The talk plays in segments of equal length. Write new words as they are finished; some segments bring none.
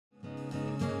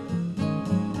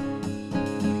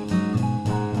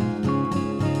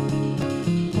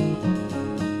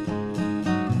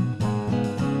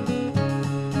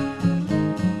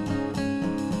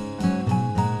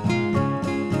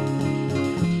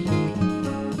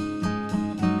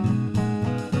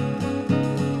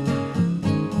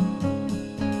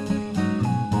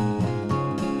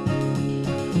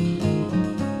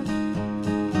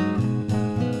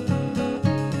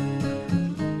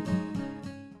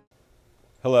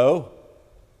Hello,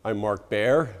 I'm Mark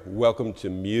Baer. Welcome to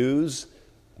MUSE.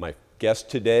 My guest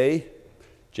today,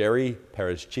 Jerry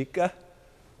Perezchica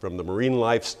from the Marine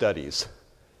Life Studies.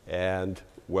 And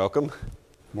welcome.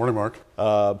 Morning, Mark.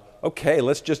 Okay,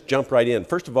 let's just jump right in.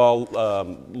 First of all,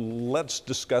 let's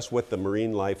discuss what the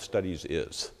Marine Life Studies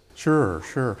is.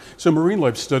 Sure. So Marine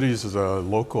Life Studies is a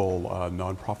local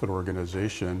nonprofit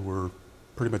organization. We're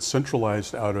pretty much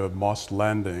centralized out of Moss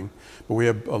Landing, but we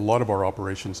have a lot of our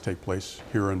operations take place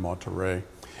here in Monterey.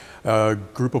 A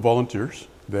group of volunteers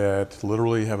that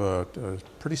literally have a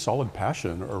pretty solid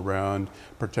passion around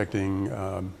protecting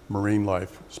marine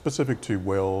life, specific to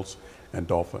whales and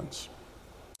dolphins.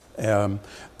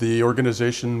 The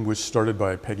organization was started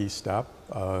by Peggy Stapp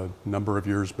a number of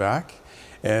years back.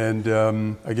 And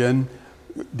again,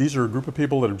 these are a group of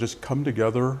people that have just come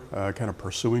together, kind of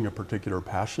pursuing a particular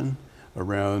passion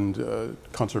around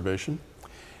conservation.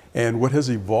 And what has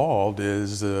evolved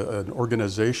is an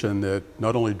organization that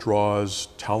not only draws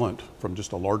talent from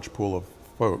just a large pool of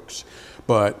folks,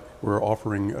 but we're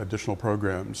offering additional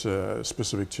programs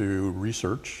specific to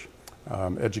research,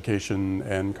 education,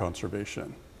 and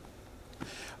conservation.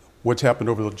 What's happened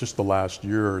over just the last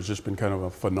year has just been kind of a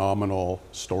phenomenal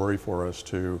story for us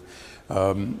to,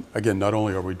 again, not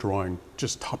only are we drawing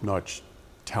just top-notch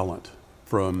talent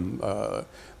from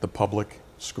the public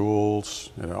schools,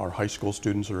 our high school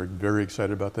students are very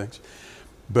excited about things,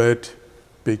 but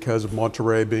because of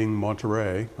Monterey being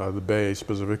Monterey, the Bay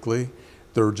specifically,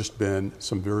 there have just been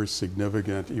some very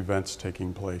significant events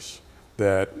taking place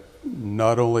that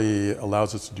not only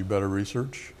allows us to do better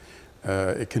research,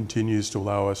 it continues to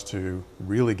allow us to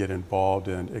really get involved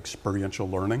in experiential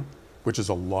learning, which is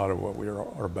a lot of what we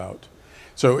are about.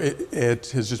 So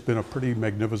it has just been a pretty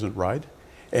magnificent ride.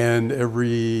 And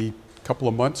every couple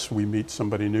of months, we meet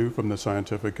somebody new from the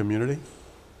scientific community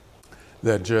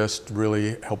that just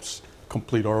really helps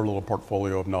complete our little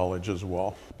portfolio of knowledge as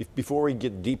well. Before we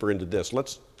get deeper into this,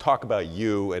 let's talk about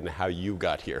you and how you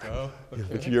got here. Oh,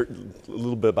 okay. If you're, a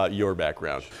little bit about your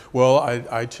background. Well,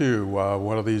 I too,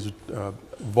 one of these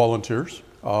volunteers.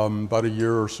 About a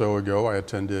year or so ago, I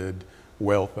attended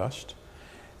Whale Fest.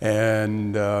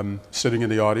 And sitting in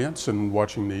the audience and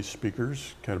watching these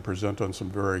speakers kind of present on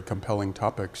some very compelling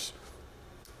topics,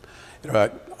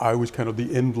 I was kind of the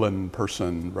inland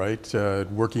person, right?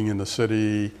 Working in the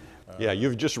city. Yeah,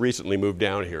 you've just recently moved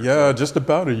down here. Yeah, just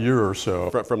about a year or so.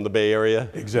 From the Bay Area?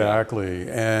 Exactly.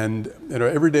 And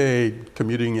every day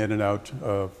commuting in and out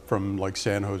from like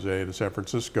San Jose to San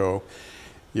Francisco,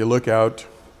 you look out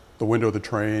the window of the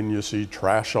train, you see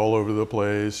trash all over the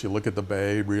place. You look at the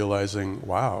bay, realizing,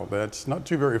 wow, that's not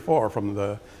too very far from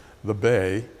the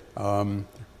bay.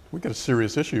 We got a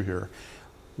serious issue here.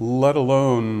 Let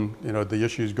alone, the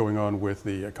issues going on with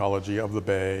the ecology of the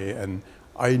bay. And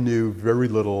I knew very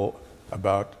little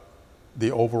about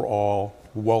the overall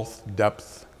wealth,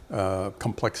 depth,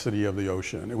 complexity of the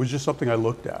ocean. It was just something I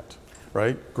looked at,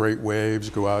 right? Great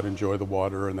waves, go out, enjoy the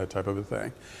water, and that type of a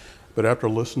thing. But after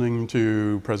listening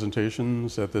to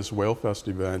presentations at this Whale Fest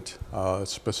event,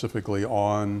 specifically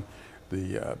on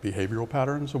the behavioral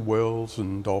patterns of whales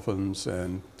and dolphins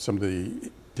and some of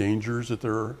the dangers that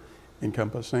they're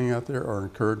encompassing out there or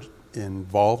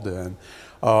involved in,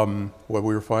 what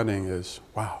we were finding is,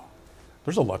 wow,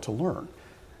 there's a lot to learn.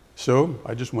 So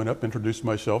I just went up, introduced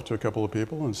myself to a couple of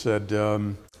people and said,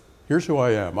 here's who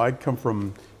I am. I come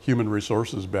from human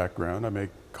resources background. I'm a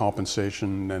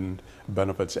compensation and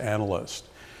benefits analyst.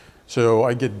 So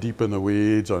I get deep in the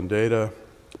weeds on data,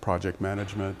 project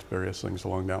management, various things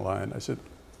along that line. I said,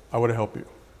 I want to help you.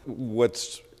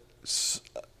 What's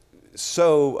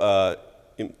so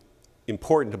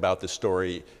important about this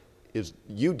story is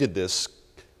you did this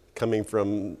coming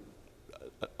from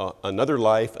another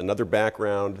life, another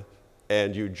background,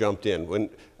 and you jumped in. When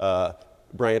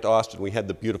Bryant Austin, we had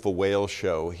the beautiful whale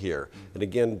show here. And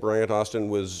again, Bryant Austin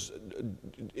was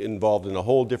involved in a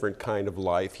whole different kind of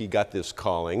life. He got this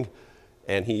calling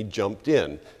and he jumped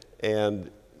in. And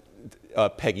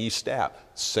Peggy Stapp,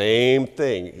 same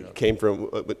thing. Yeah. Came from,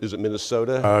 is it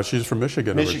Minnesota? She's from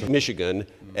Michigan. Michigan,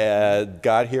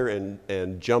 got here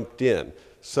and jumped in.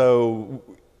 So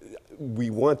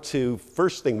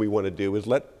first thing we want to do is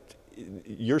let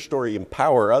your story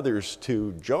empower others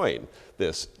to join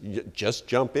this. Just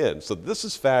jump in. So this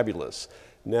is fabulous.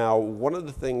 Now, one of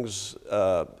the things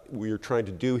we are trying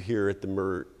to do here at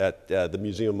the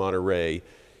Museum of Monterey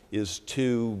is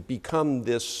to become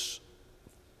this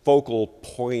focal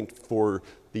point for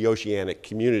the oceanic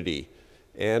community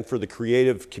and for the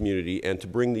creative community, and to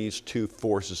bring these two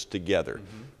forces together.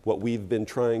 Mm-hmm. What we've been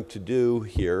trying to do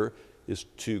here is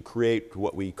to create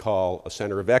what we call a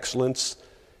center of excellence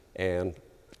and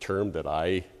term that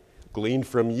I gleaned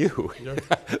from you.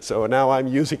 Yep. So now I'm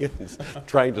using it and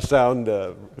trying to sound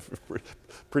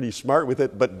pretty smart with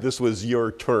it, but this was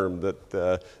your term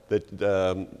that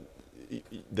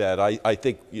I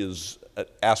think is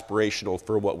aspirational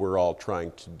for what we're all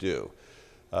trying to do.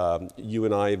 You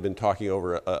and I have been talking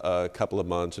over a couple of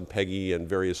months, and Peggy and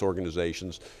various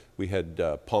organizations. We had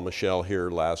Paul Michel here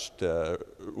last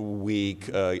week,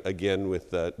 again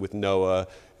with NOAA,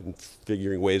 and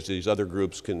figuring ways that these other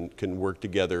groups can work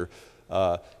together.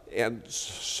 And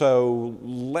so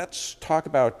let's talk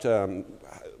about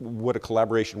what a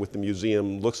collaboration with the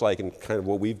museum looks like and kind of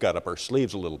what we've got up our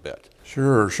sleeves a little bit.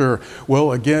 Sure, sure.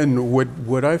 Well, again,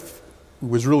 what I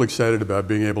was really excited about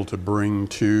being able to bring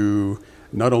to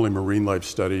not only marine life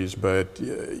studies, but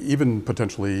even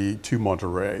potentially to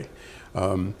Monterey,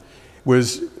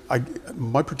 was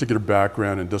my particular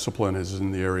background and discipline is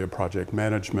in the area of project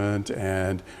management,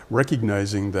 and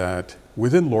recognizing that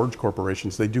within large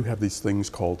corporations, they do have these things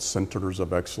called centers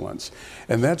of excellence.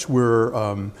 And that's where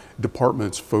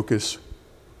departments focus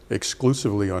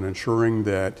exclusively on ensuring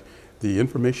that the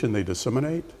information they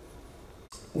disseminate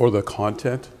or the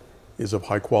content is of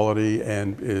high quality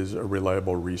and is a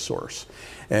reliable resource.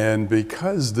 And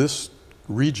because this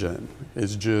region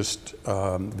is just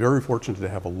very fortunate to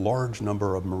have a large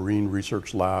number of marine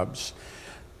research labs,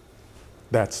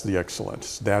 that's the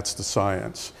excellence, that's the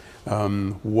science.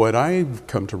 What I've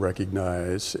come to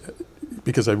recognize,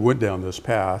 because I went down this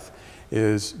path,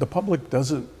 is the public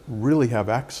doesn't really have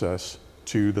access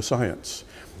to the science.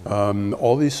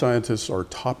 All these scientists are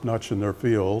top-notch in their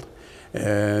field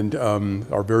and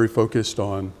are very focused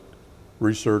on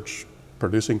research,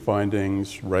 producing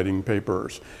findings, writing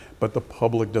papers, but the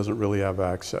public doesn't really have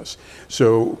access.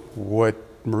 So what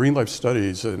Marine Life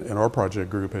Studies and our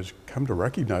project group has come to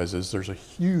recognize is there's a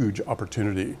huge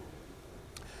opportunity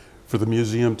for the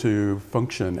museum to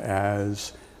function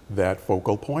as that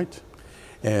focal point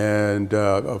and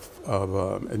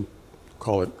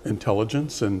call it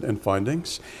intelligence and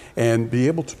findings, and be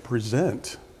able to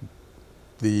present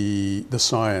the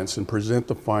science and present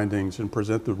the findings and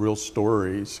present the real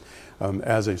stories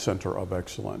as a center of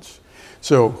excellence.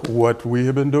 So what we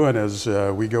have been doing as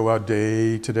we go out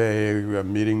day to day,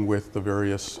 meeting with the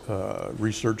various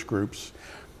research groups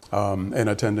and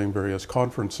attending various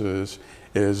conferences,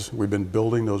 is we've been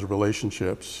building those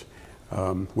relationships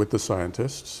with the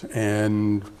scientists,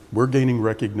 and we're gaining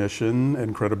recognition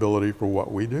and credibility for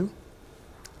what we do.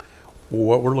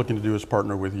 What we're looking to do is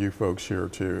partner with you folks here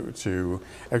to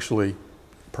actually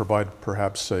provide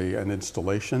perhaps an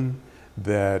installation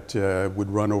that would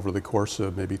run over the course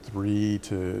of maybe 3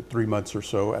 months or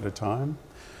so at a time,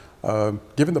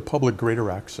 giving the public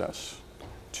greater access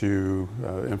to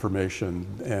information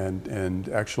and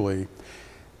actually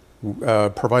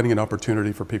providing an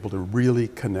opportunity for people to really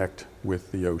connect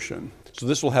with the ocean. So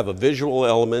this will have a visual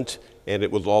element, and it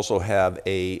will also have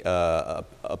a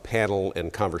panel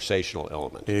and conversational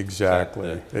element.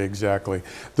 Exactly, exactly.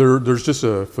 There's just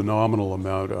a phenomenal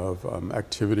amount of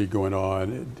activity going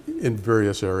on in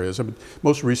various areas. I mean,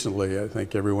 most recently, I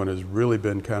think everyone has really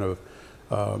been kind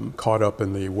of caught up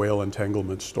in the whale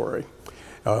entanglement story.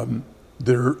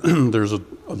 There's a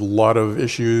lot of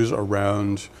issues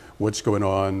around what's going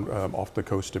on off the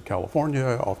coast of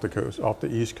California, off the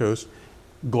East Coast,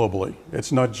 globally.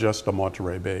 It's not just a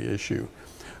Monterey Bay issue.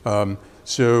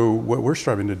 So what we're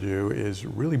striving to do is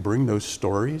really bring those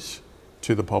stories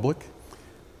to the public.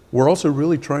 We're also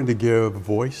really trying to give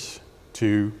voice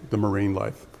to the marine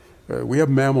life. We have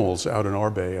mammals out in our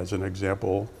bay, as an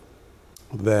example,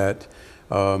 that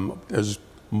as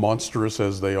monstrous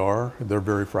as they are, they're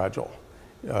very fragile.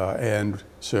 And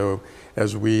so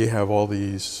as we have all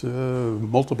these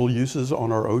multiple uses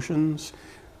on our oceans,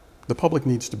 the public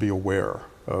needs to be aware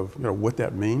of what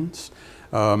that means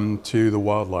to the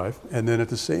wildlife. And then at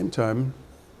the same time,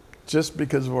 just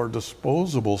because of our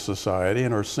disposable society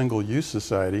and our single-use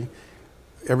society,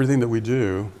 everything that we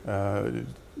do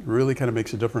really kind of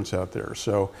makes a difference out there.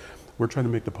 So we're trying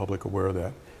to make the public aware of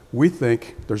that. We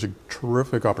think there's a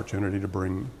terrific opportunity to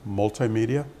bring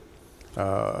multimedia,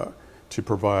 to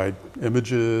provide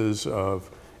images of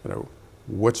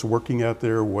what's working out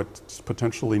there, what's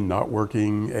potentially not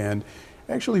working, and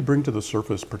actually bring to the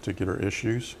surface particular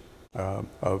issues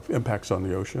of impacts on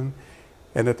the ocean,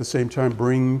 and at the same time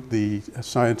bring the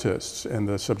scientists and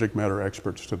the subject matter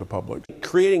experts to the public.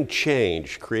 Creating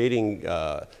change in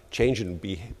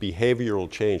behavioral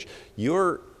change.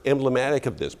 You're emblematic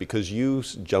of this because you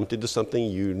jumped into something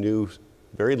you knew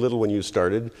very little when you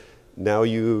started. Now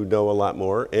you know a lot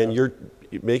more, and you're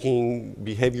making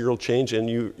behavioral change, and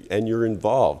you're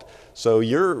involved. So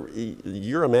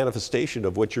you're a manifestation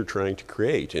of what you're trying to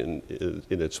create in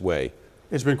its way.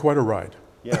 It's been quite a ride.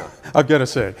 Yeah. I've got to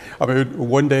say. I mean,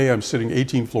 one day I'm sitting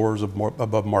 18 floors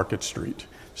above Market Street,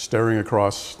 staring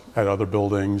across at other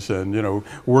buildings, and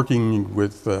working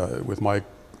with my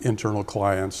internal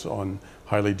clients on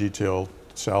highly detailed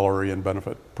salary and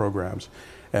benefit programs.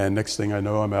 And next thing I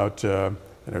know, I'm out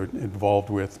involved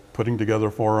with putting together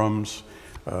forums,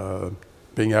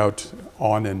 being out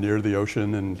on and near the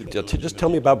ocean. And just tell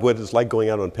me about what it's like going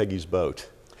out on Peggy's boat.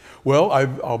 Well,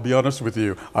 I'll be honest with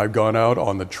you. I've gone out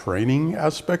on the training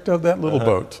aspect of that little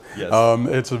boat. Yes.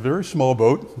 It's a very small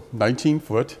boat, 19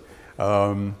 foot.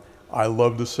 I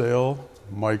love to sail.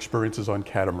 My experience is on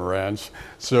catamarans.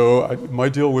 So my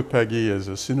deal with Peggy is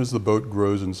as soon as the boat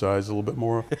grows in size a little bit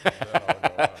more.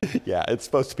 Yeah, it's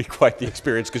supposed to be quite the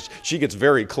experience because she gets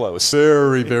very close.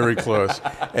 Very, very close.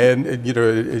 And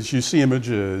as you see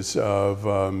images of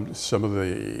some of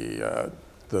the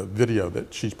video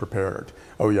that she's prepared,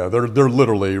 oh yeah, they're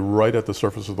literally right at the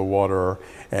surface of the water.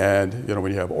 And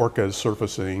when you have orcas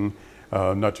surfacing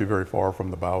not too very far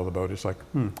from the bow of the boat, it's like,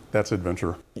 that's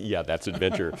adventure. Yeah, that's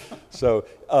adventure. So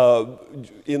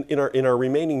in our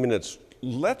remaining minutes,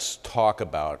 let's talk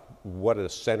about what a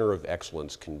center of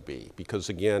excellence can be. Because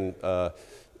again, the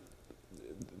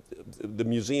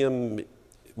museum,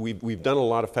 we've done a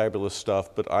lot of fabulous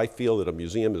stuff, but I feel that a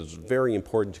museum is very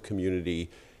important to community,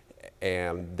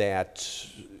 and that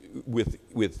with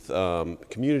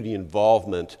community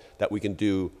involvement, that we can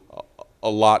do a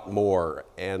lot more,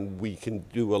 and we can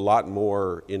do a lot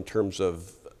more in terms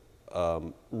of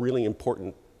really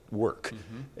important work.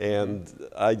 And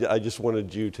I just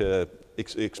wanted you to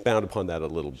expound upon that a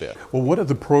little bit. Well, one of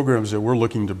the programs that we're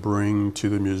looking to bring to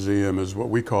the museum is what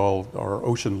we call our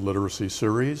Ocean Literacy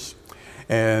Series.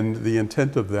 And the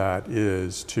intent of that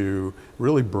is to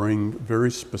really bring very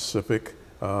specific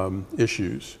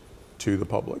issues to the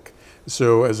public.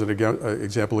 So as an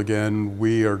example again,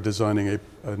 we are designing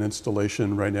an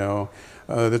installation right now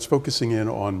that's focusing in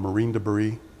on marine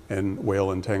debris and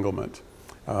whale entanglement.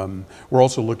 We're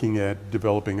also looking at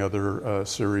developing other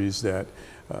series that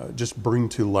just bring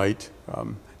to light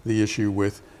the issue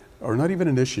with, or not even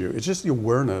an issue, it's just the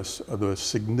awareness of the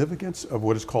significance of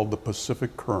what is called the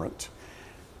Pacific Current.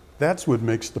 That's what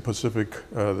makes the Pacific,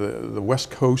 the west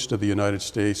coast of the United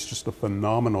States, just a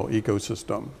phenomenal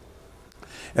ecosystem.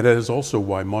 And that is also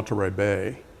why Monterey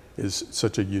Bay is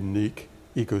such a unique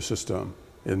ecosystem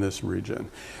in this region.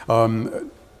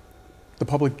 The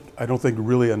public, I don't think,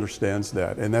 really understands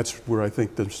that, and that's where I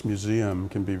think this museum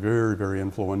can be very, very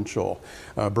influential,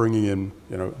 bringing in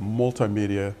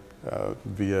multimedia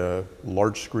via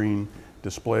large screen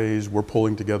displays. We're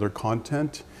pulling together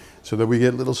content so that we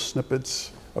get little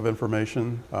snippets of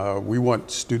information. We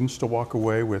want students to walk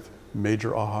away with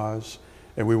major ahas,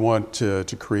 and we want to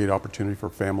create opportunity for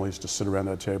families to sit around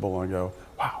that table and go,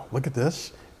 wow, look at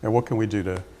this, and what can we do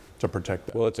to protect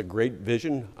that? Well, it's a great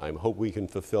vision. I hope we can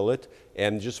fulfill it.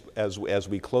 And just as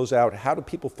we close out, how do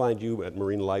people find you at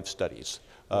Marine Life Studies?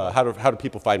 How do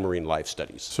people find Marine Life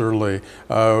Studies? Certainly.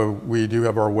 We do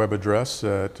have our web address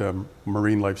at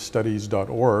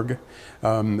marinelifestudies.org.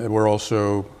 And we're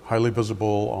also highly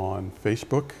visible on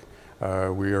Facebook.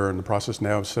 We are in the process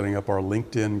now of setting up our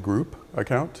LinkedIn group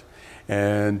account.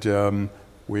 And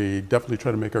we definitely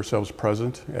try to make ourselves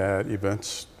present at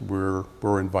events where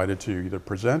we're invited to either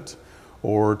present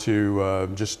or to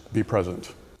just be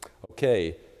present.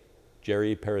 Okay,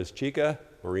 Jerry Perezchica,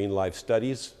 Marine Life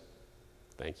Studies,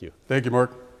 thank you. Thank you,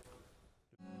 Mark.